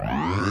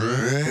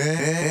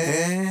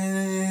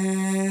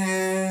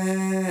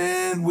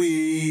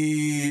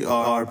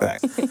are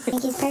back. I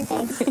think he's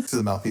perfect. This is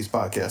the Mouthpiece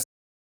Podcast.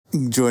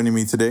 Joining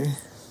me today.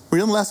 Were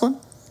you on the last one?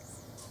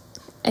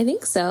 I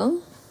think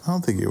so. I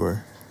don't think you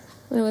were.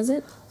 What was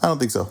it? I don't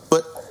think so.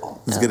 But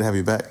it's good to have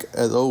you back.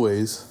 As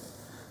always,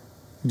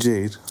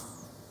 Jade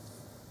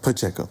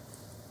Pacheco.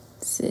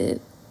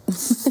 Sit.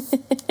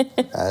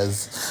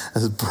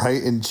 As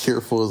bright and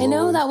cheerful as I know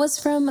always. that was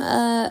from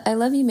I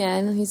Love You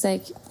Man. He's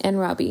like, and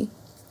Robbie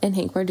and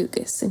Hank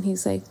Mardukas. And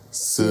he's like,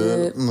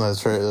 sit.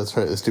 That's right.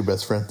 That's two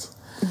best friends.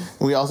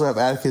 We also have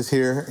Atticus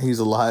here. He's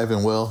alive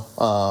and well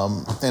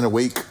and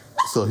awake.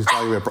 So he's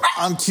probably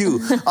on cue.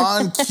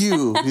 On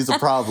cue. He's a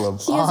problem.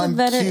 He has a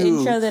better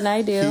intro than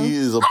I do. He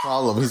is a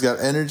problem. He's got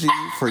energy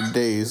for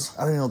days.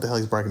 I don't even know what the hell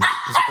he's barking at.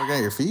 Is he barking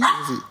at your feet?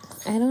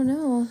 I don't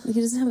know. He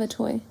doesn't have a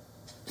toy.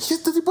 He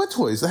has nothing but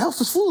toys. The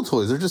house is full of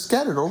toys. They're just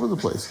scattered all over the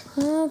place.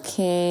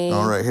 Okay.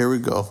 All right, here we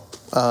go.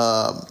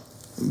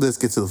 Let's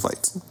get to the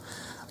fights.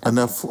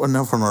 Enough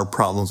from our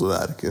problems with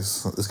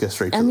Atticus. Let's get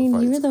straight to the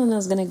fights. you were the one that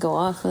was going to go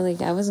off.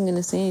 Like, I wasn't going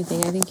to say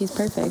anything. I think he's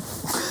perfect.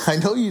 I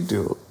know you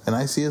do, and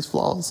I see his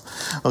flaws.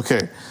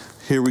 Okay,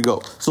 here we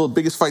go. So the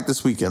biggest fight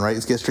this weekend, right?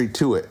 Let's get straight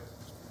to it.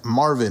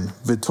 Marvin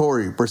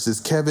Vettori versus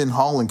Kevin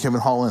Holland. Kevin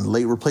Holland,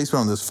 late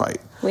replacement on this fight.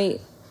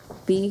 Wait,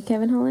 the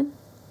Kevin Holland?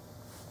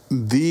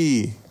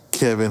 The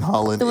Kevin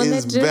Holland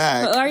is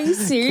back. Are you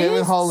serious?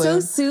 Kevin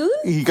Holland, so soon?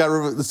 He got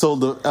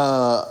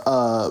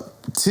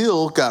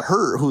Till got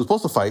hurt, who was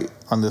supposed to fight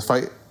on this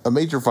fight, a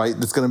major fight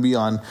that's going to be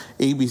on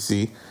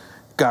ABC.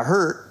 Got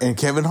hurt, and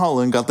Kevin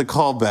Holland got the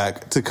call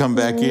back to come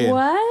back in.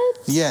 What?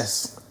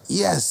 Yes.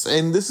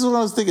 And this is what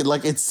I was thinking.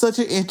 Like, it's such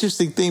an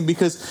interesting thing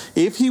because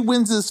if he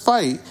wins this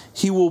fight,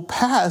 he will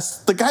pass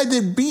the guy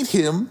that beat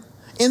him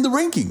in the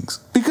rankings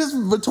because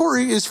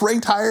Vettori is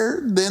ranked higher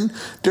than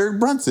Derek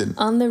Brunson.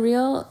 On the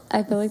real,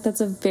 I feel like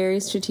that's a very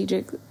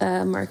strategic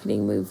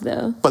marketing move,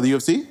 though. By the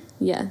UFC?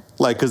 Yeah.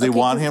 Like, because they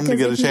want him to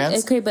get a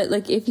chance? Okay, but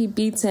like if he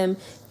beats him,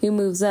 he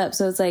moves up.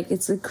 So it's like,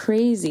 it's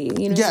crazy.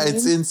 You know what I mean?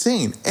 It's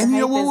insane. And you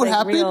know what would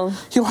happen? Real.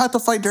 He'll have to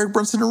fight Derek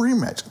Brunson in a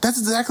rematch. That's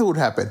exactly what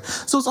happened.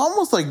 So it's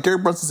almost like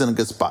Derek Brunson's in a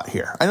good spot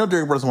here. I know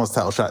Derek Brunson wants a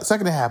title shot. It's not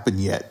going to happen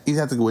yet. He'd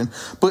have to go in.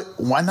 But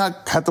why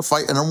not have to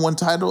fight a number one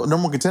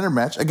contender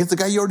match against the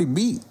guy you already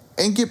beat?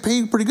 And get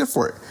paid pretty good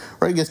for it,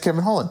 right? Against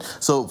Kevin Holland.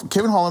 So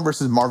Kevin Holland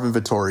versus Marvin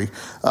Vettori.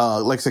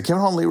 Like I said, Kevin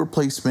Holland late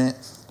replacement.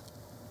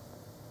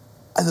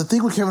 And the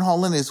thing with Kevin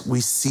Holland is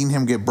we've seen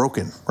him get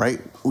broken, right?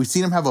 We've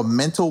seen him have a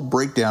mental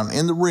breakdown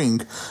in the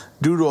ring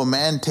due to a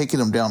man taking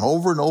him down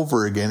over and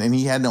over again, and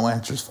he had no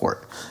answers for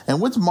it.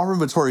 And what's Marvin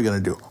Vettori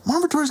going to do?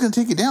 Marvin Vettori's going to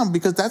take it down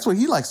because that's what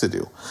he likes to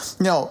do.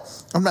 Now,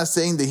 I'm not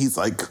saying that he's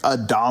like a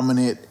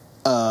dominant,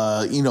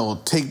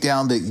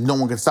 takedown that no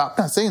one can stop.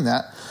 I'm not saying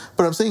that.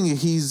 But I'm saying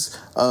he's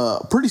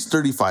a pretty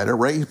sturdy fighter,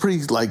 right?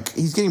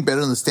 He's getting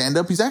better in the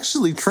stand-up. He's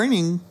actually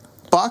training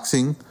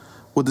boxing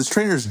with his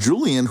trainers,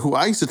 Julian, who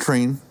I used to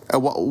train at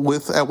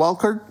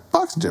Wildcard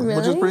Boxing Gym, really?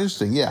 which is pretty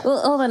interesting, yeah. Well,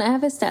 hold on. I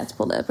have his stats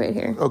pulled up right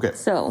here. Okay.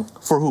 So.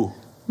 For who?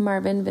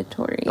 Marvin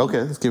Vettori.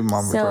 Okay, let's give him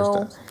Marvin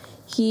Vettori's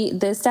stats.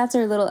 The stats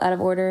are a little out of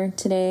order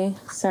today.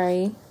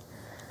 Sorry.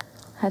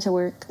 Had to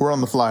work. We're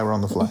on the fly.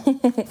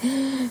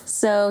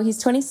 So he's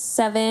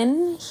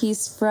 27.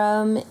 He's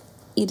from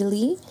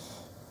Italy.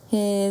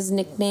 His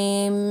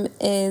nickname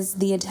is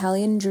the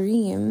Italian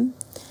Dream.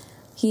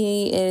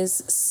 He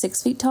is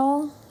 6 feet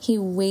tall. He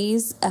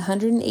weighs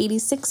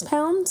 186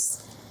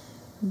 pounds.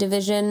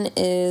 Division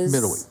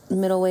is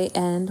middleweight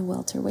and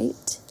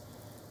welterweight.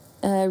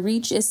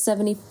 Reach is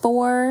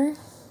 74.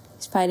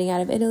 He's fighting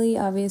out of Italy,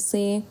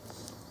 obviously.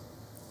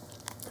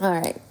 All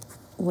right.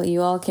 What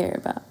you all care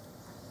about.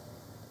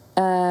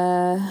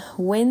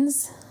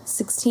 Wins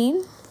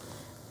 16.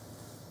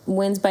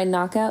 Wins by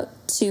knockout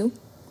 2.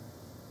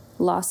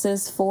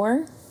 Losses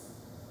 4.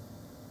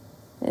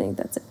 I think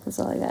that's it. That's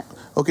all I got.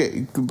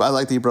 Okay, I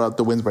like that you brought up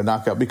the wins by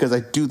knockout because I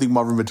do think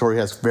Marvin Vettori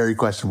has very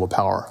questionable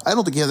power. I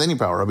don't think he has any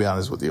power, I'll be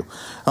honest with you.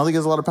 I don't think he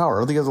has a lot of power. I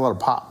don't think he has a lot of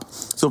pop.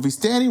 So if he's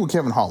standing with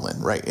Kevin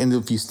Holland, right, and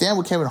if you stand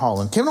with Kevin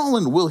Holland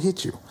will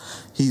hit you.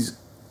 He's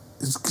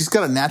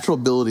got a natural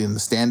ability in the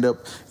stand-up.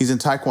 He's in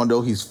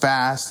Taekwondo. He's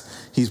fast.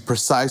 He's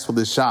precise with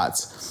his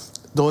shots.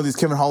 The only thing is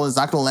Kevin Holland is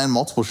not going to land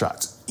multiple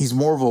shots. He's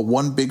more of a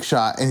one big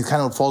shot, and he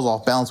kind of falls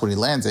off balance when he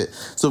lands it.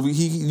 So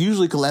he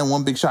usually can land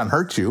one big shot and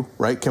hurt you,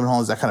 right? Kevin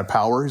Holland's that kind of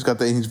power. He's got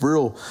that. He's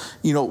real.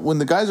 When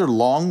the guys are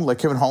long, like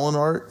Kevin Holland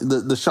are,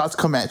 the shots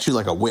come at you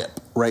like a whip,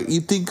 right?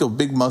 You think of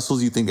big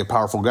muscles, you think a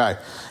powerful guy,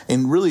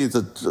 and really it's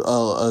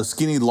a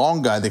skinny,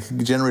 long guy that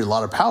can generate a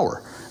lot of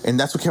power, and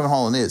that's what Kevin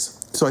Holland is.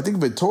 So I think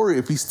Vettori,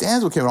 if he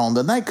stands with Kevin Holland,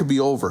 the night could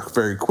be over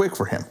very quick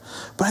for him.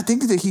 But I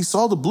think that he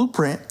saw the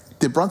blueprint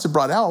that Brunson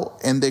brought out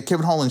and that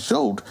Kevin Holland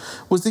showed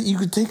was that you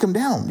could take him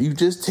down. You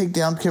just take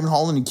down Kevin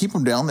Holland and keep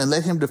him down and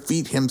let him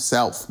defeat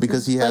himself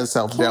because he has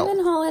self-doubt.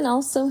 Kevin Holland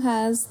also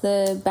has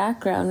the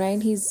background, right?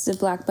 He's a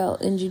black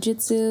belt in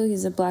jiu-jitsu.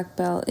 He's a black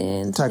belt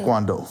in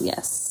Taekwondo.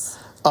 Yes.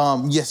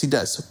 Yes, he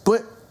does.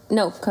 But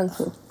No, Kung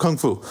Fu. Kung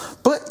Fu.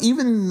 But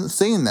even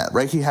saying that,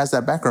 right, he has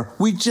that background.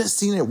 We just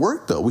seen it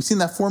work, though. We seen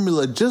that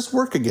formula just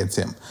work against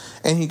him.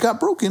 And he got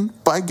broken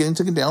by getting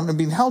taken down and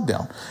being held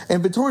down.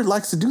 And Vettori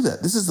likes to do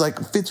that. This is like,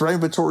 fits right in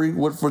Vettori,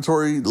 what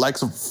Vettori likes,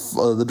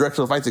 the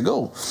direction of the fight to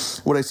go.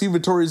 What I see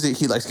Vettori is that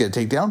he likes to get a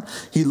takedown.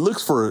 He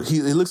looks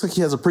like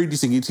he has a pretty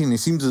decent guillotine. It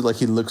seems like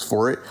he looks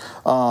for it.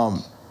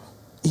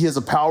 He has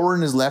a power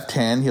in his left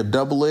hand. He'll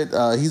double it.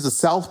 He's a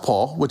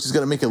southpaw, which is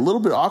going to make it a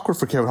little bit awkward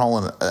for Kevin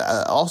Holland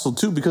also,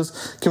 too, because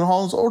Kevin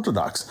Holland's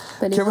orthodox.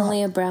 But he's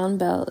only a brown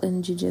belt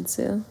in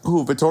jiu-jitsu.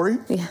 Who, Vettori?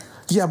 Yeah.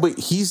 Yeah, but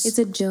he's... It's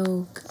a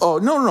joke. Oh,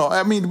 no.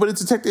 I mean, but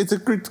it's a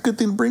good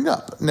thing to bring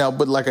up. Now,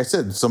 but like I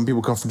said, some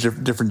people come from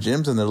different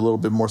gyms and they're a little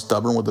bit more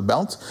stubborn with the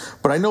bounce.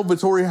 But I know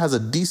Vettori has a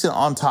decent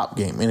on-top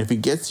game. And if he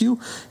gets you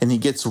and he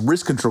gets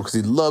wrist control, because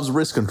he loves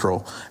wrist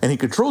control, and he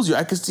controls you,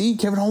 I can see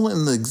Kevin Holland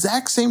in the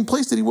exact same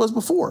place that he was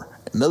before.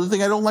 Another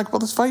thing I don't like about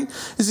this fight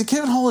is that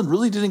Kevin Holland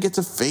really didn't get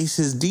to face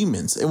his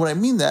demons. And what I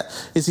mean that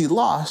is he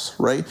lost,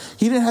 right?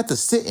 He didn't have to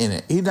sit in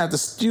it. He didn't have to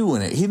stew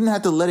in it. He didn't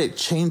have to let it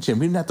change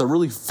him. He didn't have to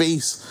really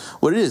face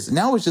what it is.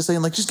 Now it's just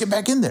saying, like, just get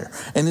back in there.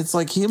 And it's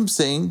like him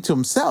saying to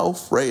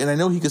himself, right? And I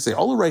know he could say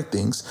all the right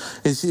things.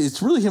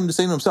 It's really him to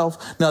say to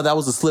himself, no, that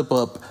was a slip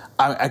up.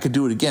 I could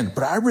do it again.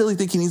 But I really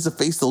think he needs to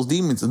face those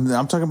demons. And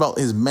I'm talking about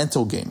his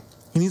mental game.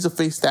 He needs to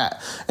face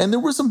that. And there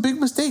were some big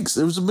mistakes.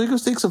 There was some big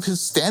mistakes of his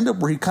stand-up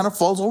where he kind of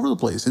falls over the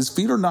place. His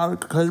feet are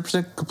not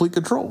 100% complete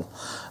control.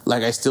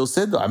 Like I still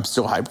said, though, I'm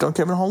still hyped on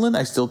Kevin Holland.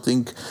 I still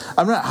think...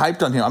 I'm not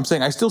hyped on him. I'm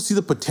saying I still see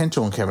the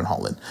potential in Kevin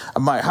Holland.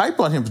 My hype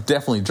on him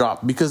definitely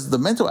dropped because the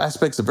mental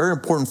aspect's a very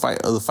important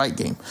fight of the fight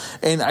game.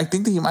 And I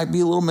think that he might be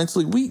a little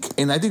mentally weak.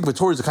 And I think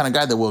Vettori's the kind of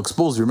guy that will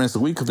expose you're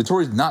mentally weak because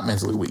Vettori's not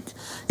mentally weak.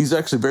 He's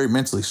actually very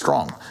mentally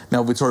strong.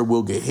 Now, Vettori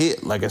will get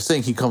hit. Like I was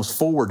saying, he comes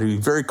forward.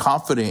 He's very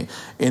confident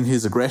in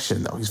his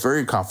aggression, though. He's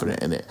very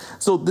confident in it.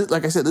 So,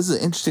 like I said, this is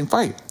an interesting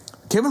fight.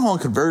 Kevin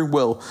Holland could very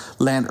well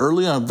land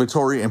early on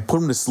Vettori and put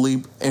him to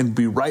sleep and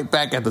be right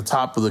back at the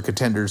top of the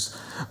contenders,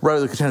 right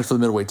of the contenders for the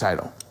middleweight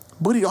title.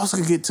 But he also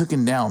could get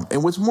taken down.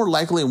 And what's more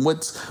likely and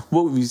what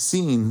we've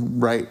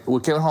seen, right,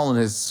 what Kevin Holland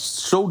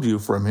has showed you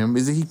from him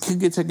is that he can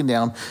get taken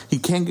down, he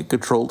can get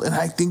controlled, and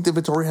I think that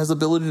Vettori has the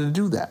ability to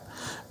do that.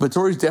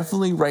 Vettori's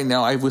definitely, right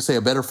now, I would say,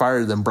 a better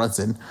fighter than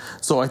Brunson.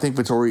 So I think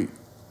Vettori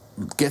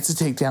gets a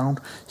takedown,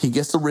 he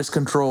gets the wrist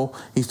control,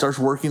 he starts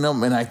working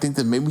them, and I think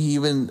that maybe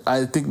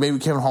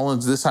Kevin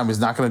Holland this time is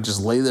not going to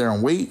just lay there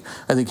and wait.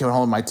 I think Kevin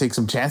Holland might take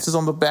some chances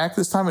on the back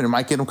this time, and it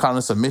might get him caught in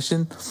a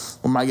submission,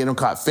 or might get him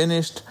caught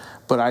finished,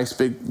 but I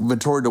expect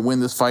Vettori to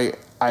win this fight.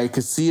 I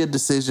could see a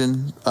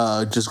decision,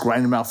 just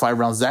grinding him out 5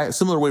 rounds, that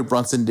similar way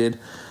Brunson did.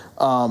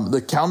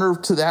 The counter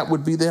to that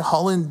would be that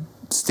Holland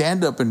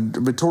stand up and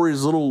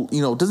Vettori's little,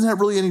 doesn't have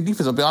really any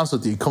defense. I'll be honest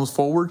with you. He comes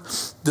forward,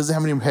 doesn't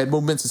have any head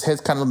movements. His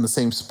head's kind of in the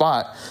same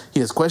spot. He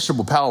has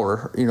questionable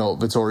power,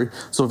 Vettori.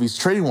 So if he's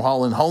trading with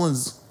Holland,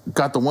 Holland's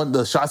got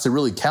the shots that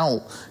really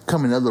count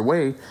coming the other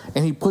way,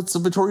 and he puts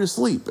Vettori to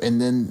sleep.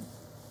 And then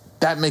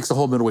that makes the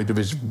whole middleweight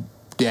division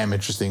damn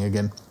interesting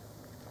again.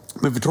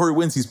 If Vettori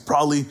wins, he's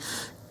probably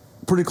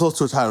pretty close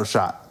to a title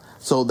shot.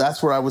 So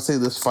that's where I would say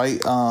this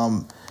fight,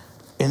 and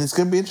it's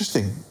going to be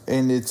interesting.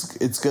 And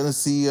it's going to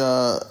see,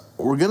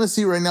 we're going to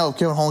see right now if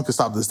Kevin Holland can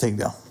stop this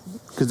takedown.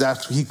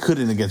 Because he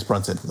couldn't against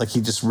Brunson. Like, he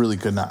just really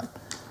could not.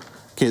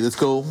 Okay, let's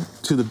go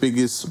to the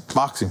biggest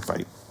boxing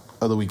fight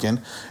of the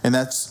weekend. And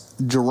that's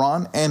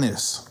Jaron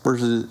Ennis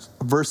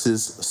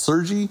versus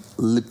Sergey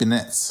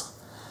Lipinets.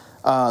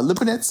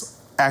 Lipinets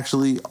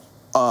actually...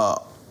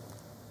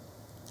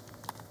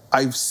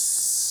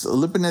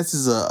 Lipinets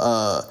is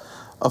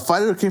a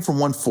fighter that came from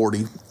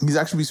 140. He's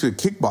actually used to be a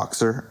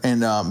kickboxer,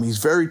 and he's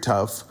very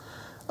tough.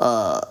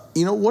 One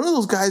of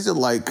those guys that,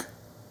 like,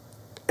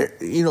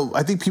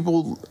 I think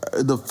people,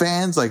 the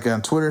fans, like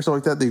on Twitter and stuff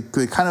like that,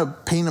 they kind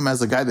of paint him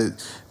as a guy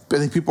that I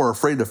think people are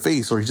afraid to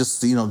face, or he's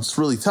just, just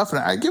really tough. And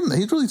I give him that.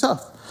 He's really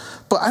tough.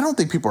 But I don't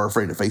think people are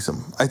afraid to face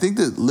him. I think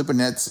that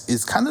Lipinets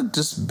is kind of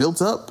just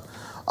built up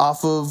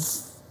off of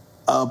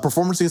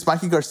performance against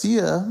Mikey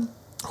Garcia,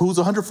 who's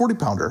a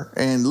 140-pounder,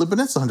 and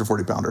Lipinets is a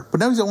 140-pounder. But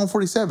now he's at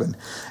 147,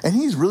 and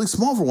he's really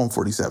small for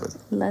 147.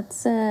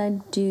 Let's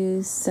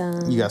do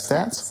some... You got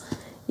stats?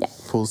 Yeah.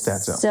 Pull the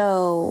stats out.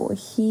 So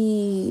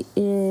he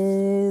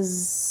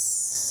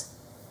is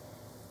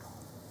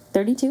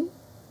 32.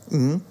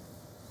 Mm-hmm.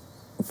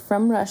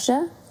 From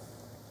Russia.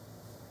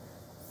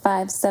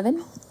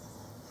 5'7".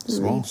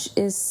 Small. Reach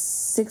is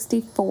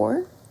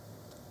 64.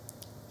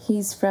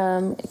 He's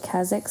from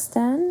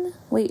Kazakhstan.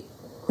 Wait.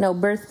 No,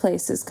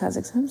 birthplace is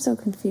Kazakhstan. I'm so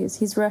confused.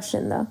 He's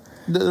Russian, though.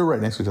 They're right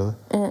next to each other.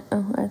 I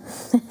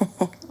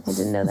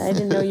didn't know that. I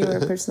didn't know you were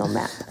a personal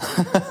map.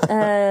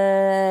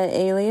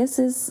 Alias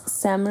is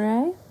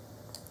Samurai.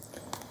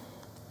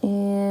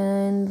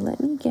 And let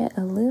me get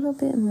a little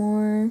bit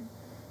more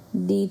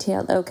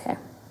detailed. Okay.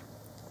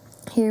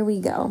 Here we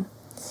go.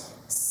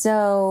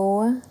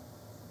 So,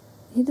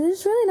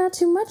 there's really not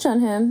too much on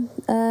him.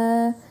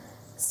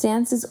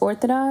 Stance is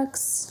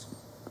orthodox.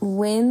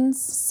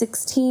 Wins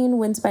 16,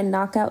 wins by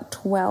knockout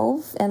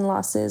 12, and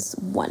losses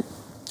 1.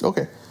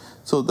 Okay.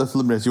 So that's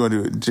Lipinets. You want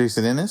to do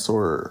Jason Ennis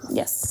or?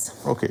 Yes.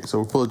 Okay, so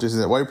we'll pull up Jason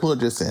Ennis. Why are you pulling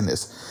up Jason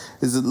Ennis?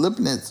 Is it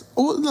Lipinets?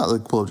 Oh, not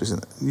like pull up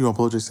Jason. You want to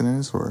pull up Jason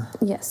Ennis or?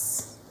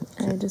 Yes.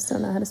 Okay. I just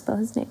don't know how to spell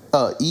his name.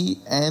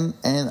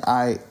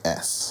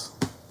 Ennis.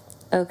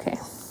 Okay.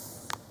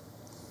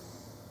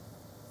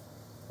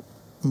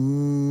 I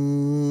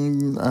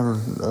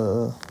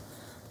don't.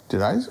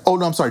 Did I? Oh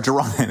no, I'm sorry.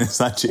 Jerron Ennis,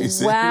 not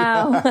Jason.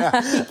 Wow.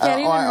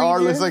 R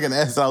looks like an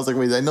S. I was like,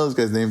 wait, I know this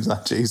guy's name's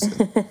not Jason.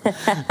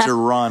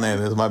 Jerron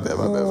Ennis. My bad.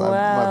 My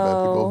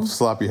bad. People,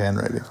 sloppy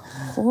handwriting.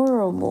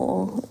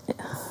 Horrible.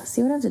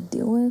 See what I have to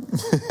deal with?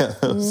 Yeah,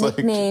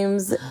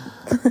 nicknames.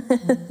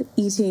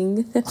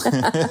 Eating.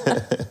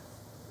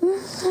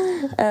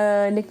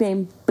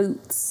 Nickname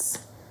Boots.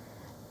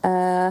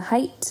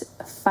 Height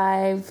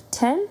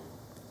 5'10".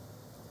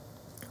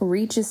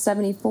 Reach is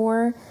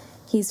 74.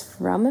 He's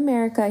from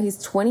America. He's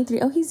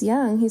 23. Oh, he's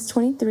young. He's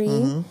 23.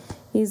 Mm-hmm.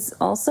 He's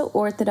also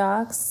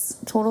Orthodox.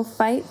 Total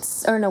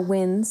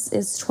wins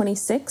is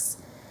 26.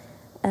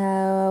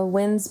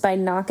 Wins by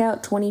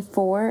knockout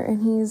 24.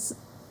 And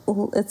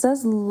it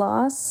says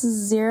loss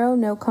 0,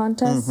 no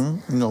contest.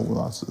 Mm-hmm. No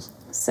losses.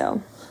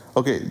 So.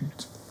 Okay.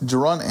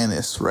 Jerron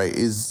Ennis, right,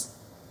 is,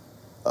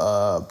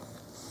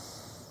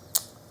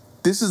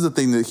 this is the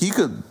thing that he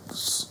could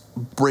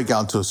break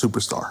out to a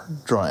superstar,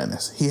 Jerron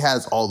Ennis. He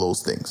has all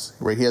those things,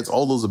 right? He has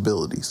all those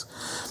abilities.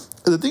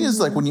 The thing is,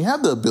 like, when you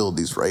have the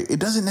abilities, right, it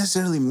doesn't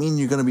necessarily mean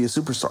you're going to be a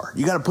superstar.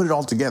 You got to put it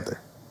all together.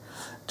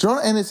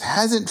 Jerron Ennis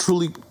hasn't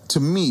truly, to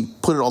me,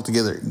 put it all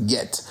together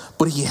yet,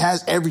 but he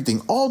has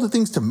everything. All the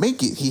things to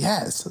make it, he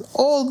has.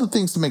 All the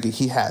things to make it,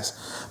 he has,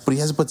 but he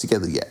hasn't put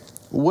together yet.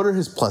 What are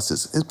his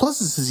pluses? His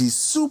pluses is he's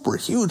super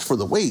huge for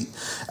the weight.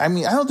 I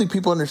mean, I don't think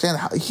people understand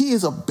how he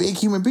is a big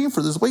human being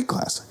for this weight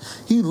class.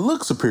 He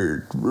looks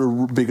superior,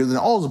 bigger than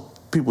all the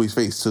people he's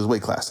faced to his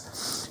weight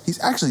class. He's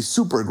actually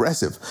super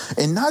aggressive,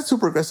 and not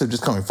super aggressive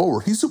just coming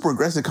forward. He's super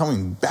aggressive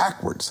coming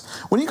backwards.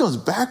 When he goes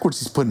backwards,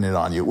 he's putting it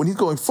on you. When he's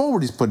going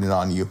forward, he's putting it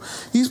on you.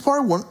 He's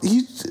part one.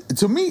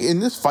 To me,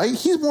 in this fight,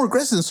 he's more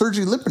aggressive than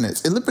Sergey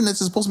Lipinets, and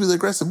Lipinets is supposed to be the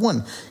aggressive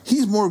one.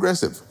 He's more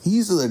aggressive.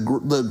 He's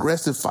the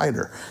aggressive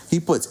fighter. He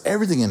puts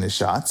everything in his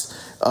shots.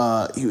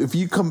 If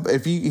he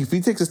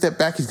takes a step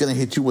back, he's going to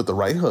hit you with the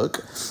right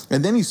hook,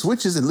 and then he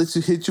switches and lets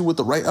you hit you with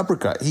the right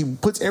uppercut. He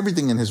puts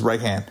everything in his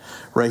right hand.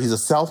 Right, he's a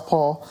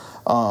southpaw.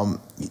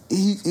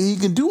 He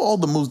can do all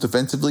the moves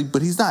defensively,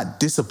 but he's not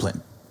disciplined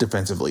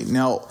defensively.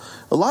 Now,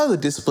 a lot of the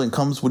discipline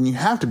comes when you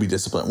have to be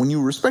disciplined, when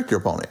you respect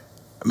your opponent.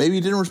 Maybe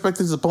he didn't respect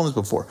his opponents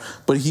before,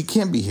 but he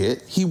can be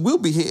hit. He will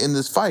be hit in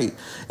this fight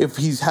if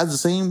he has the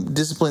same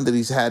discipline that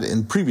he's had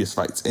in previous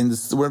fights. And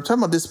what I'm talking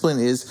about discipline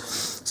is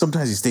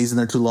sometimes he stays in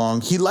there too long.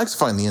 He likes to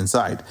fight on the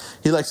inside.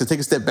 He likes to take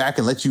a step back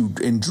and let you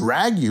and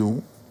drag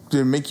you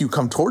to make you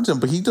come towards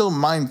him, but he don't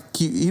mind.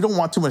 He don't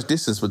want too much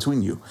distance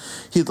between you.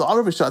 A lot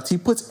of his shots, he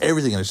puts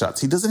everything in his shots.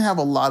 He doesn't have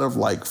a lot of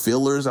like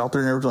fillers out there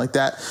and everything like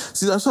that.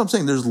 See, that's what I'm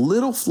saying. There's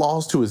little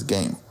flaws to his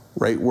game,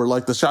 right? Where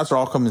like the shots are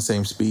all coming the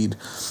same speed.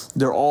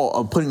 They're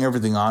all putting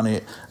everything on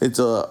it. It's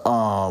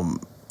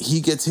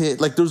he gets hit.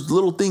 Like there's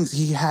little things.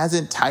 He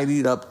hasn't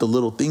tidied up the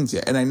little things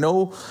yet. And I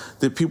know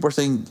that people are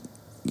saying,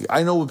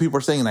 I know what people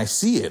are saying, and I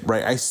see it,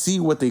 right? I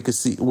see what they could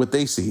see, what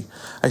they see.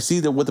 I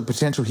see that what the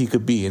potential he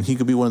could be, and he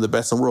could be one of the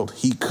best in the world.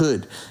 He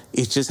could.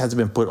 It just hasn't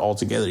been put all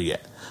together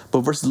yet.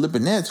 But versus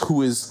Lipinets,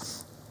 who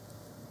is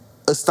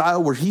a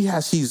style where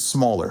he's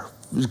smaller,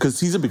 because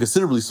he's going to be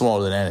considerably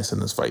smaller than Ennis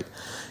in this fight.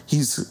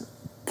 He's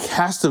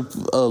has to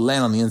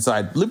land on the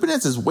inside.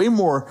 Lipinets is way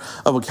more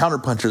of a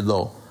counterpuncher,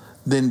 though,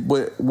 than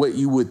what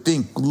you would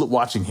think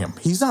watching him.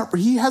 He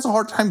has a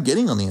hard time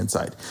getting on the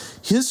inside.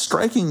 His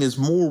striking is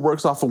more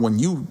works off of when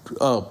you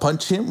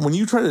punch him. When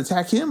you try to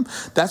attack him,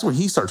 that's when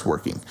he starts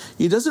working.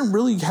 He doesn't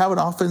really have an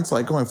offense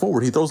like going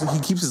forward. He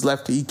keeps his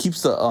left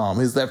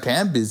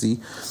hand busy,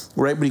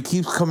 right? But he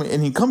keeps coming,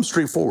 and he comes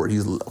straight forward.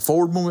 He's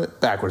forward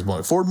movement, backwards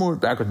movement, forward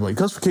movement, backwards movement. He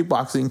comes for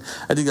kickboxing.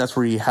 I think that's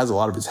where he has a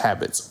lot of his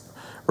habits,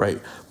 right?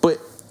 But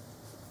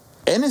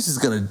Ennis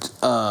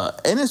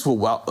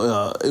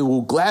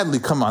will gladly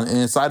come on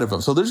inside of him.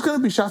 So there's going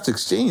to be shots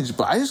exchanged,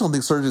 but I just don't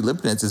think Sergey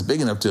Lipinets is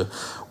big enough to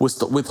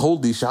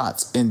withhold these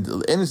shots. And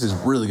Ennis is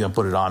really going to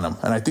put it on him.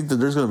 And I think that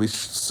there's going to be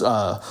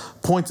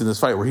points in this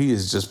fight where he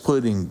is just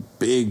putting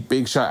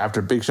big shot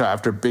after big shot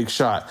after big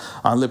shot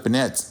on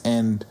Lipinets.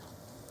 And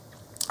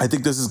I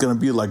think this is going to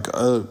be like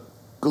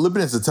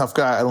Lipinets is a tough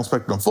guy. I don't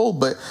expect him to fold,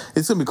 but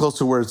it's going to be close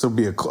to where it's going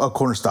to be a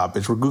corner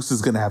stoppage where Goose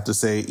is going to have to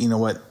say, you know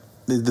what,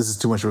 this is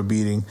too much of a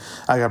beating.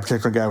 I got to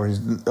protect my guy when he's,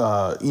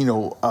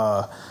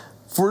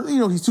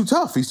 he's too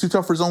tough. He's too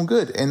tough for his own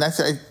good. And I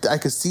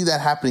could see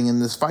that happening in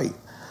this fight.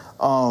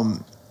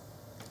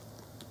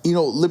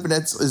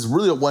 Lipinets is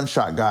really a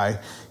one-shot guy.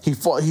 He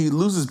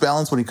loses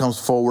balance when he comes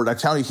forward. I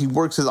tell you,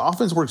 his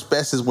offense works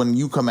best is when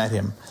you come at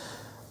him.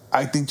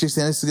 I think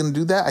Jason Ennis is going to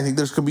do that. I think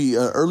there's going to be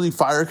early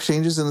fire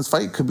exchanges in this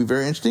fight. Could be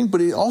very interesting, but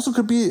it also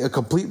could be a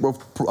complete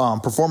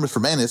performance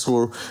from Ennis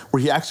where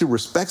he actually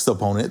respects the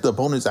opponent. The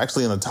opponent's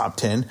actually in the top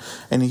 10,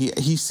 and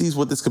he sees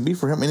what this could be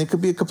for him, and it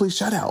could be a complete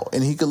shutout,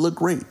 and he could look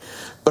great.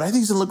 But I think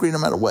he's going to look great no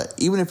matter what,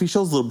 even if he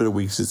shows a little bit of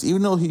weaknesses,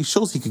 even though he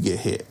shows he could get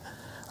hit.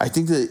 I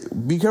think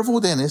that be careful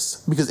with Ennis,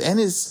 because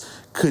Ennis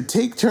could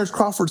take Terrence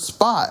Crawford's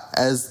spot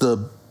as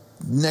the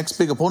next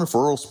big opponent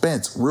for Earl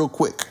Spence real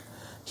quick.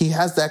 He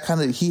has that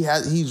kind of,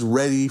 he's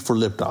ready for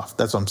liftoff.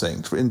 That's what I'm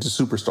saying, into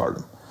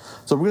superstardom.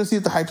 So we're going to see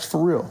if the hype's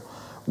for real.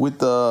 With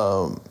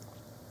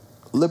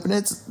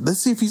Lipinets, let's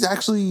see if he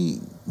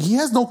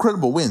has no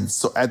credible wins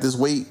so at this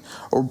weight,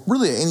 or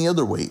really at any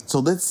other weight. So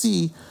let's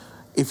see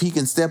if he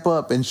can step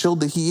up and show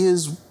that he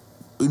is,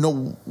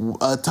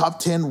 a top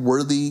 10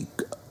 worthy,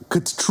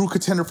 true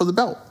contender for the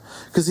belt.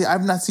 Because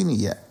I've not seen it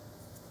yet.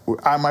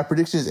 My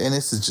prediction is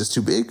Ennis is just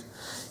too big.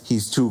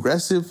 He's too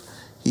aggressive.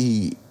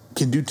 He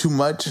can do too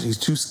much. He's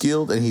too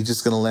skilled, and he's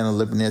just going to land on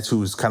Lipinets,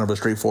 who's kind of a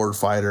straightforward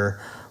fighter,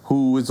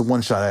 who is a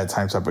one shot at a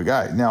time type of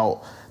guy.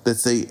 Now,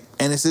 let's say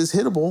Ennis is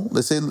hittable.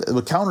 Let's say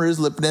the counter is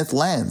Lipinets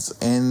lands,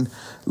 and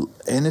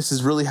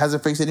Ennis really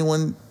hasn't faced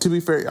anyone, to be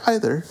fair,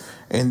 either.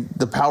 And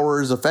the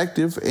power is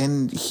effective,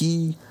 and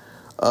he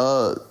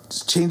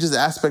changes the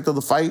aspect of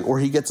the fight, or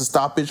he gets a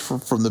stoppage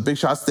from the big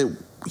shots that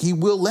he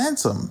will land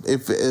some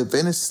if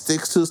Ennis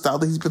sticks to the style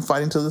that he's been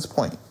fighting to this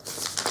point.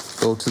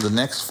 Go to the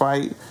next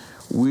fight.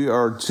 We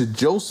are to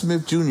Joe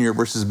Smith Jr.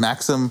 versus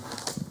Maxim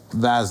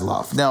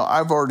Vaslov. Now,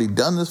 I've already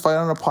done this fight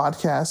on a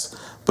podcast,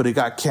 but it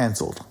got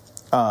canceled.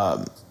 We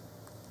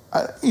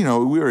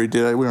already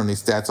did it. We don't need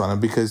stats on it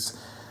because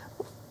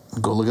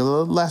go look at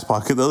the last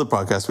podcast, the other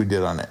podcast we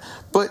did on it.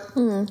 But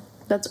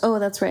that's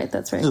right.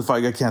 The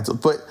fight got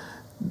canceled. But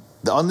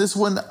on this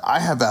one, I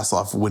have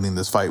Vaslov winning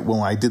this fight.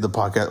 When I did the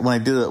podcast,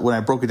 when I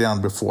broke it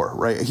down before,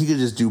 right? He could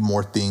just do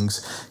more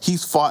things.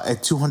 He's fought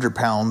at 200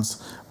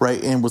 pounds,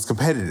 right, and was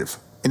competitive.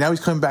 And now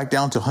he's coming back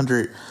down to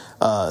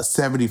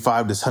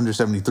 175 to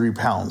 173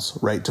 pounds,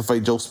 right, to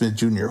fight Joe Smith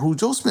Jr., who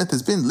Joe Smith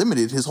has been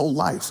limited his whole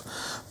life.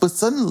 But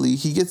suddenly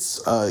he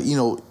gets,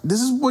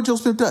 this is what Joe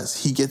Smith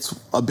does. He gets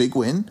a big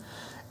win,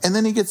 and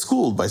then he gets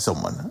schooled by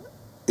someone.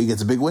 He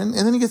gets a big win,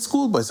 and then he gets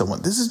schooled by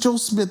someone. This is Joe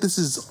Smith. This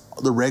is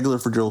the regular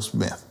for Joe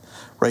Smith,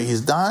 right?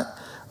 He's not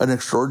an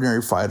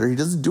extraordinary fighter. He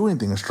doesn't do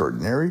anything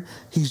extraordinary.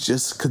 He's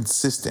just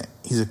consistent.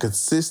 He's a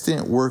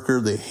consistent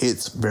worker that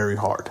hits very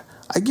hard.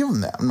 I give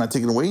him that. I'm not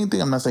taking away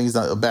anything. I'm not saying he's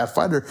not a bad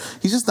fighter.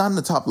 He's just not in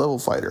the top level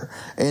fighter.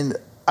 And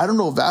I don't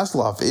know if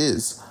Vaslov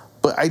is,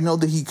 but I know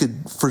that he could,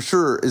 for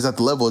sure, is at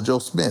the level of Joe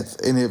Smith.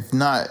 And if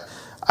not,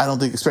 I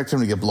don't expect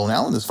him to get blown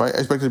out in this fight. I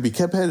expect him to be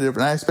competitive,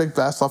 and I expect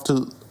Vaslov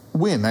to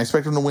win. I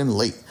expect him to win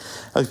late.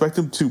 I expect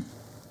him to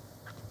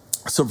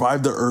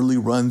survive the early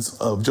runs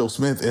of Joe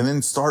Smith and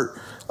then start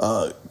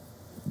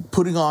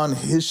putting on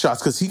his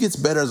shots, because he gets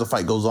better as the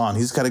fight goes on.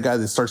 He's kind of guy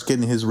that starts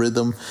getting his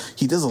rhythm.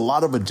 He does a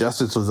lot of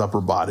adjustments to his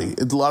upper body.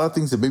 It's a lot of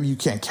things that maybe you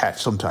can't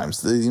catch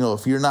sometimes.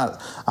 If you're not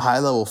a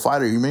high-level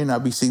fighter, you may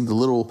not be seeing the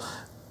little...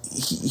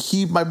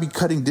 He might be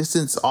cutting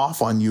distance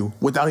off on you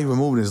without even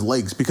moving his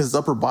legs, because his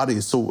upper body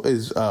is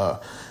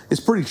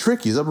pretty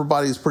tricky. His upper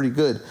body is pretty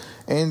good.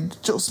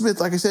 And Joe Smith,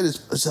 like I said,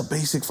 is a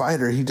basic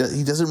fighter. He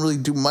doesn't really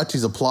do much.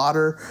 He's a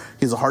plotter.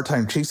 He has a hard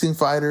time chasing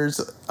fighters.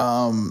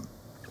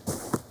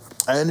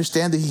 I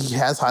understand that he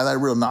has highlight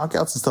reel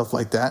knockouts and stuff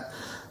like that,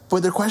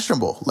 but they're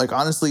questionable. Like,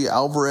 honestly,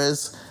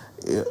 Alvarez,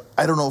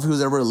 I don't know if he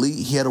was ever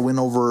elite. He had a win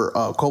over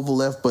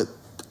Kovalev, but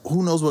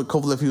who knows what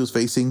Kovalev he was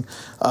facing.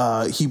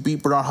 He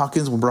beat Bernard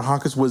Hopkins when Bernard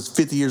Hopkins was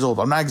 50 years old.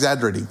 I'm not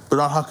exaggerating.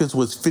 Bernard Hopkins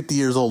was 50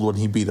 years old when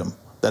he beat him.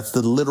 That's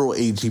the literal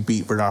age he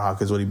beat Bernard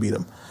Hopkins when he beat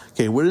him.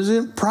 Okay, what is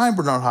it? Prime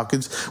Bernard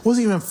Hopkins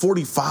wasn't even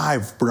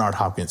 45 Bernard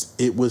Hopkins.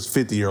 It was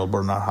 50-year-old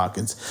Bernard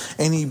Hopkins.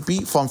 And he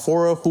beat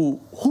Fonfora,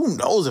 who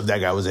knows if that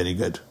guy was any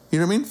good. You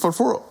know what I mean?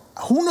 Fonfora,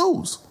 who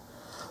knows?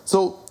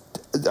 So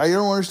I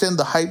don't understand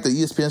the hype that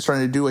ESPN's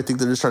trying to do. I think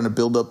they're just trying to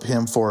build up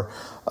him for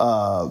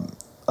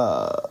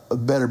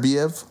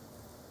Beterbiev,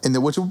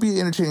 which would be an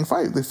entertaining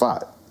fight. They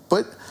fought.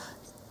 But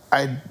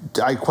I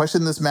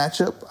question this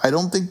matchup.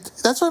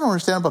 That's what I don't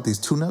understand about these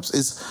tune-ups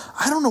is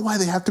I don't know why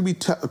they have to be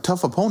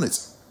tough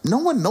opponents. No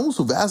one knows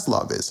who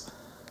Vaslov is,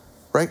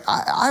 right?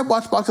 I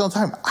watch boxing all the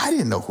time. I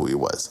didn't know who he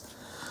was.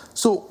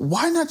 So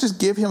why not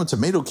just give him a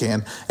tomato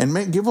can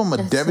and give him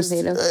a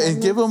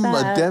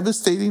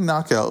devastating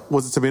knockout?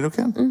 Was it tomato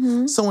can?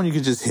 Mm-hmm. Someone you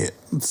could just hit.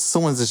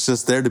 Someone's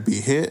just there to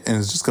be hit and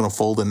is just going to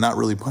fold and not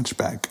really punch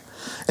back.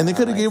 And they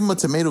could have gave him a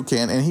tomato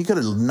can, and he could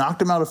have knocked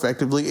him out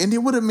effectively, and it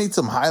would have made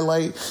some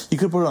highlight. You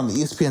could put it on the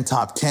ESPN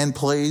top 10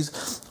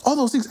 plays, all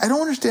those things. I don't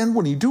understand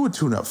when you do a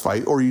tune-up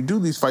fight, or you do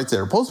these fights that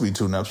are supposed to be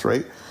tune-ups,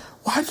 right?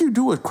 Why do you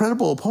do a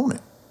credible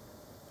opponent?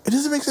 It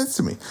doesn't make sense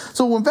to me.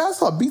 So when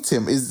Vaslov beats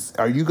him,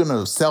 are you going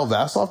to sell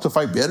Vaslov to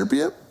fight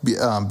Beterbiev?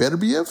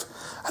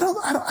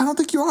 I don't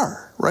think you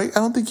are, right? I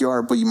don't think you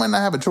are, but you might not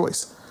have a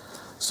choice.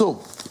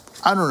 So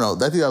I don't know.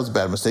 I think that was a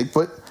bad mistake,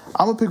 but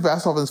I'm going to pick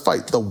Vaslov in this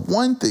fight. The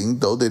one thing,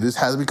 though, that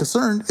has to be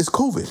concerned is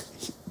COVID.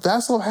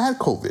 Vaslov had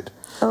COVID.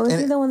 Oh, is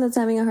And he the one that's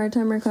having a hard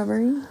time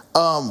recovering?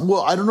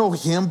 Well, I don't know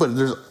him, but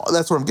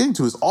that's what I'm getting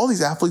to is all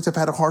these athletes have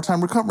had a hard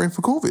time recovering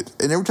from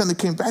COVID. And every time they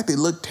came back, they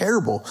looked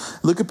terrible.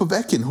 Look at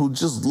Povetkin, who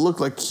just looked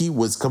like he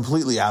was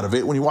completely out of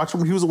it. When you watched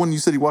him, he was the one you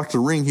said he watched the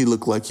ring, he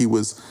looked like he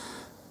was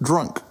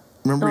drunk.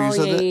 Remember you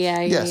said that?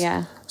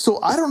 Yeah.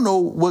 So I don't know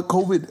what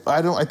COVID,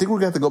 I think we're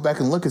going to have to go back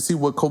and look and see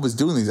what COVID's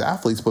doing to these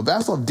athletes. But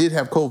Vasilov did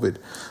have COVID.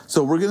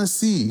 So we are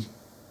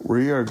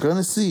going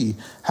to see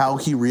how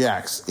he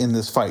reacts in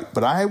this fight.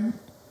 But I'm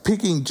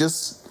picking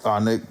just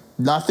on it,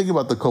 not thinking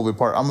about the COVID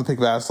part. I'm going to pick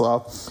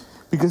Vasilov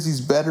because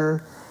he's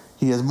better.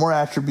 He has more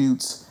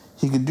attributes.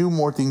 He can do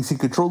more things. He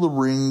control the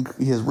ring.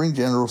 He has ring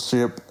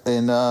generalship.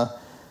 And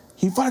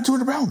he fought at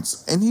 200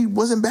 pounds. And he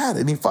wasn't bad.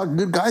 And he fought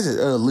good guys,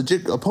 a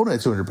legit opponent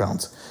at 200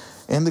 pounds.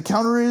 And the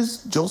counter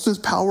is Joe Smith's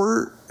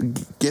power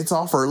gets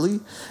off early,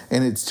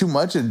 and it's too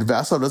much, and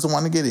Vasilov doesn't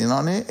want to get in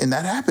on it, and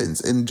that happens.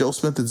 And Joe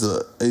Smith has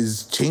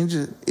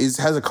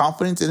a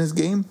confidence in his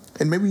game,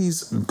 and maybe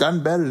he's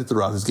gotten better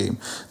throughout his game.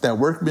 That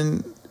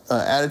workman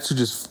attitude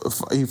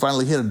he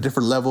finally hit a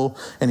different level,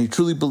 and he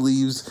truly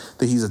believes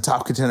that he's a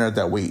top contender at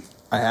that weight.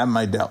 I have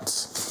my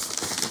doubts.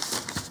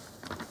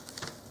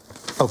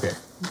 Okay,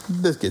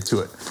 let's get to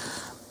it.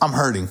 I'm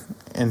hurting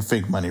in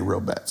fake money real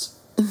bets.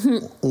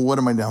 What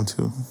am I down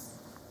to?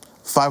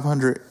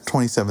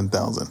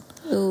 527,000.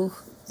 Ooh.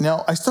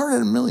 Now, I started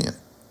at $1 million.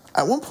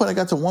 At one point, I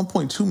got to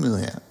 1.2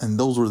 million, and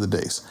those were the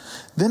days.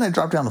 Then I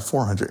dropped down to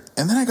 400,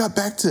 and then I got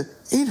back to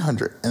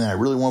 800, and then I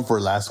really went for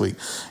it last week,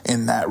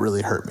 and that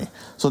really hurt me.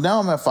 So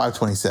now I'm at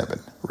 527,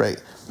 right?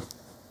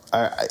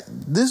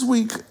 This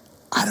week,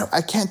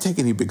 I can't take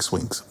any big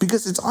swings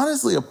because it's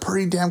honestly a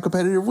pretty damn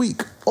competitive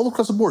week all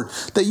across the board.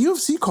 That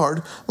UFC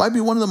card might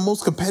be one of the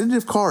most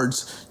competitive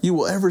cards you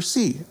will ever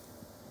see.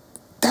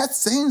 That's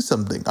saying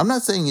something. I'm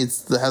not saying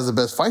it has the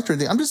best fights or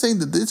anything. I'm just saying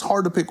that it's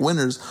hard to pick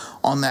winners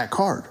on that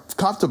card,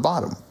 top to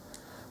bottom.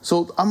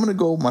 So I'm going to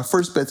go, my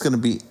first bet's going to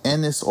be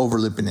Ennis over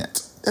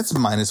Lipinets. That's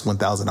minus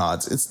 1,000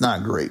 odds. It's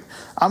not great.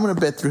 I'm going to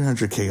bet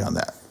 300K on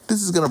that.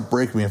 This is going to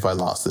break me if I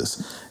lost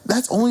this.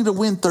 That's only to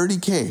win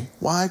 30K.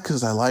 Why?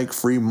 Because I like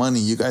free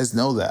money. You guys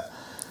know that.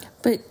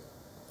 But,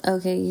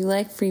 okay, you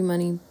like free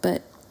money,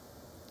 but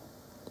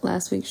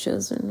last week's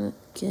shows are not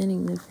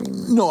getting the free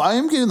money. No, I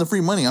am getting the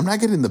free money. I'm not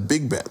getting the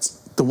big bets.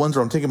 The ones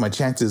where I'm taking my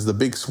chances, the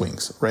big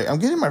swings, right? I'm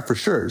getting my for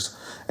sures.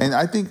 And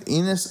I think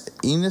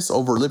Enos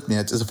over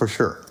Lipinets is a for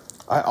sure.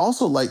 I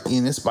also like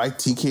Enos by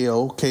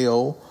TKO,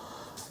 KO,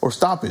 or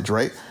stoppage,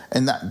 right?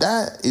 And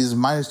that is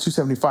minus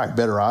 275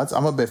 better odds.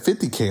 I'm going to bet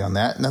 50K on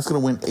that, and that's going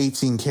to win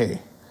 18K.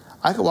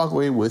 I could walk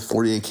away with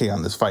 48K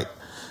on this fight.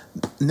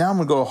 Now I'm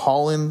going to go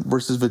Holland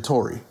versus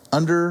Vettori.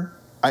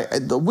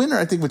 The winner,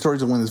 I think Vettori's going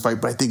to win this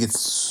fight, but I think it's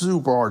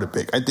super hard to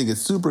pick. I think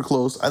it's super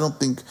close. I don't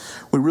think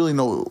we really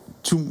know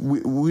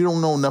we don't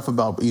know enough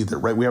about either,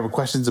 right? We have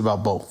questions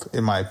about both,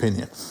 in my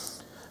opinion.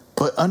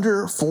 But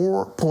under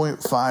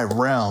 4.5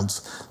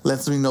 rounds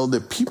lets me know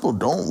that people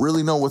don't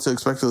really know what to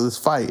expect of this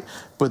fight,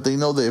 but they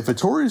know that if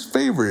Vettori is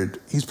favored,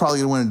 he's probably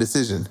going to win a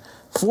decision.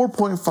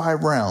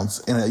 4.5 rounds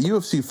in a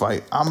UFC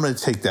fight, I'm going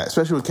to take that,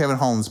 especially with Kevin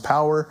Holland's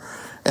power.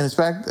 And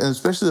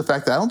especially the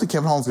fact that I don't think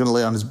Kevin Holland's going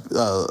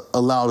to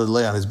allow to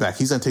lay on his back.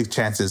 He's going to take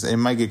chances and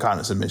might get caught in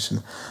a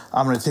submission.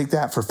 I'm going to take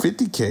that for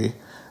 50K,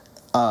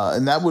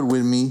 and that would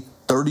win me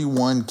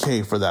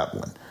 31K for that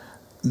one.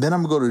 Then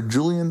I'm going to go to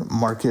Julian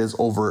Marquez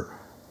over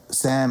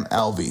Sam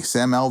Alvey.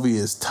 Sam Alvey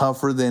is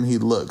tougher than he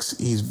looks.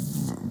 He's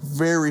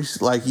very,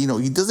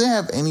 he doesn't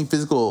have any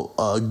physical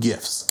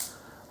gifts,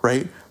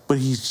 right? But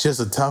he's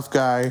just a tough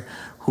guy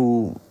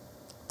who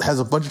has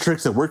a bunch of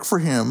tricks that work for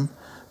him.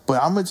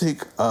 But I'm going to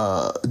take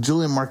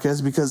Julian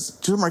Marquez because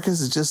Julian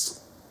Marquez is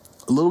just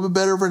a little bit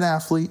better of an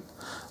athlete,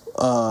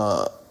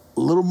 a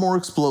little more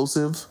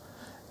explosive,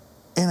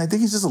 and I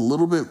think he's just a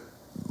little bit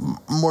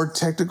more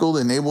technical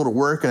and able to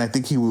work, and I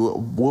think he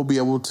will be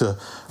able to,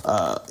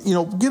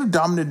 get a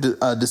dominant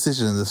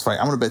decision in this fight.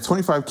 I'm going to bet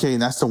 25K,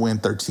 and that's to win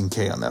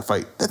 13K on that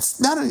fight.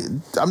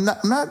 I'm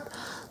not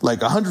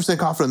like 100%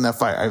 confident in that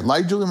fight. I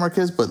like Julian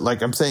Marquez, but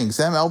like I'm saying,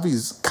 Sam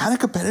Alvey's kind of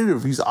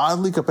competitive. He's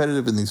oddly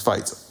competitive in these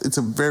fights. It's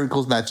a very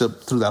close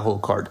matchup through that whole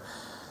card.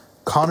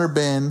 Conor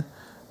Benn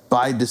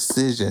by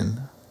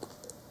decision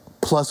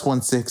plus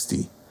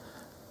 160.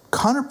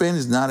 Conor Benn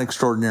is not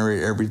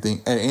extraordinary at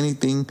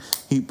anything,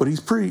 but he's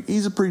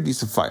a pretty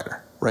decent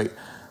fighter, right?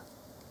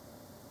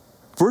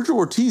 Virgil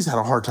Ortiz had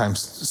a hard time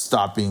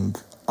stopping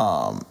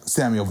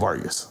Samuel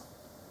Vargas.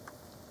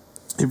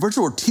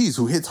 Virgil Ortiz,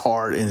 who hits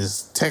hard and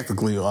is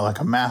technically like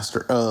a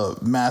master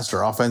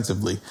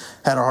offensively,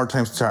 had a hard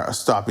time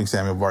stopping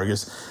Samuel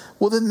Vargas.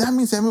 Well, then that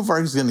means Samuel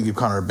Vargas is going to give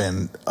Conor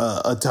Benn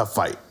a tough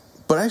fight.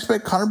 But I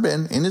expect Conor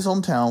Benn in his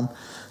hometown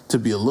to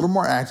be a little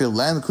more active,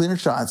 land the cleaner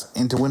shots,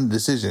 and to win a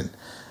decision.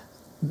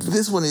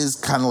 This one is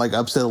kind of like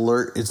upset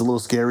alert. It's a little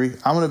scary.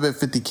 I'm going to bet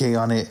 50K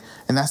on it,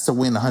 and that's to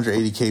win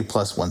 180K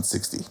plus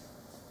 160.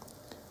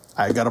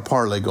 I got a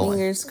parlay going.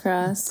 Fingers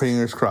crossed.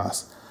 Fingers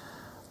crossed.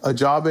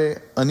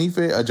 Anife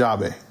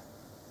Ajabe,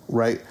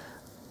 right?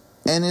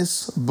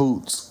 Ennis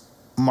Boots,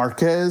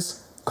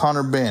 Marquez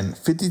Conor Benn,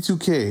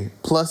 52K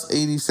plus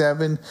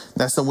 87.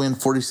 That's the win,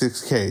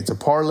 46K. It's a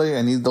parlay.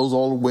 I need those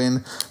all to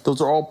win.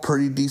 Those are all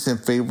pretty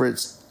decent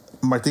favorites.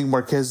 I think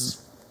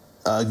Marquez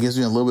gives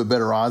me a little bit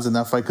better odds in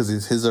that fight because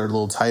his are a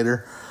little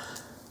tighter.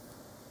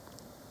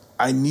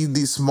 I need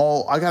these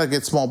small. I gotta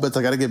get small bets.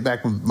 I gotta get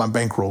back my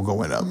bankroll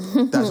going up.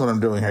 That's what I'm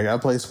doing here. I gotta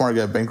play smart. I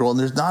got bankroll, and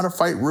there's not a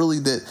fight really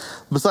that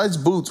besides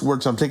Boots,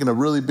 which I'm taking a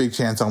really big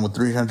chance on with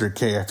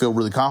 300K. I feel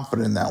really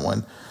confident in that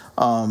one.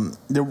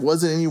 There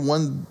wasn't any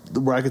one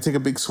where I could take a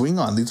big swing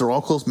on. These are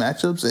all close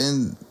matchups,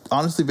 and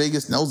honestly,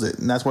 Vegas knows it,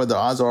 and that's why the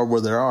odds are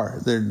where they are.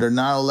 They're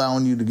not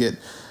allowing you to get.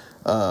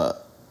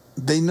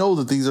 They know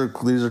that these are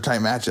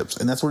tight matchups,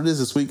 and that's what it is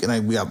this week.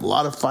 And we have a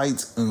lot of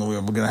fights, and we're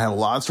going to have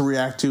lots to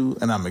react to,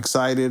 and I'm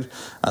excited.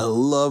 I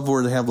love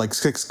where they have like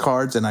 6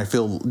 cards, and I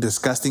feel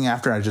disgusting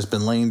after. I've just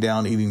been laying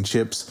down eating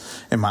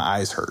chips, and my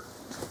eyes hurt.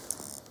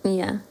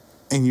 Yeah.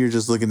 And you're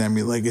just looking at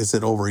me like, is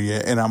it over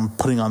yet? And I'm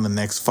putting on the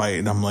next fight,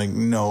 and I'm like,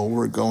 no,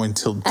 we're going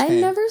till 10. I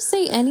never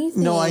say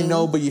anything. No, I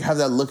know, but you have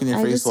that look in your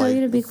face I just like... tell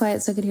you to be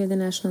quiet so I could hear the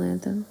national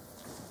anthem.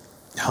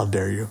 How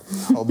dare you?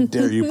 How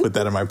dare you put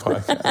that in my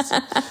podcast?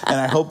 And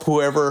I hope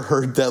whoever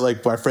heard that,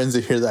 like my friends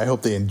that hear that, I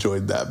hope they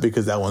enjoyed that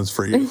because that one's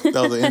for you.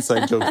 That was an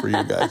inside joke for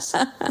you guys.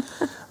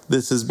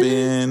 This has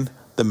been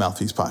the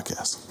Mouthpiece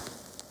Podcast.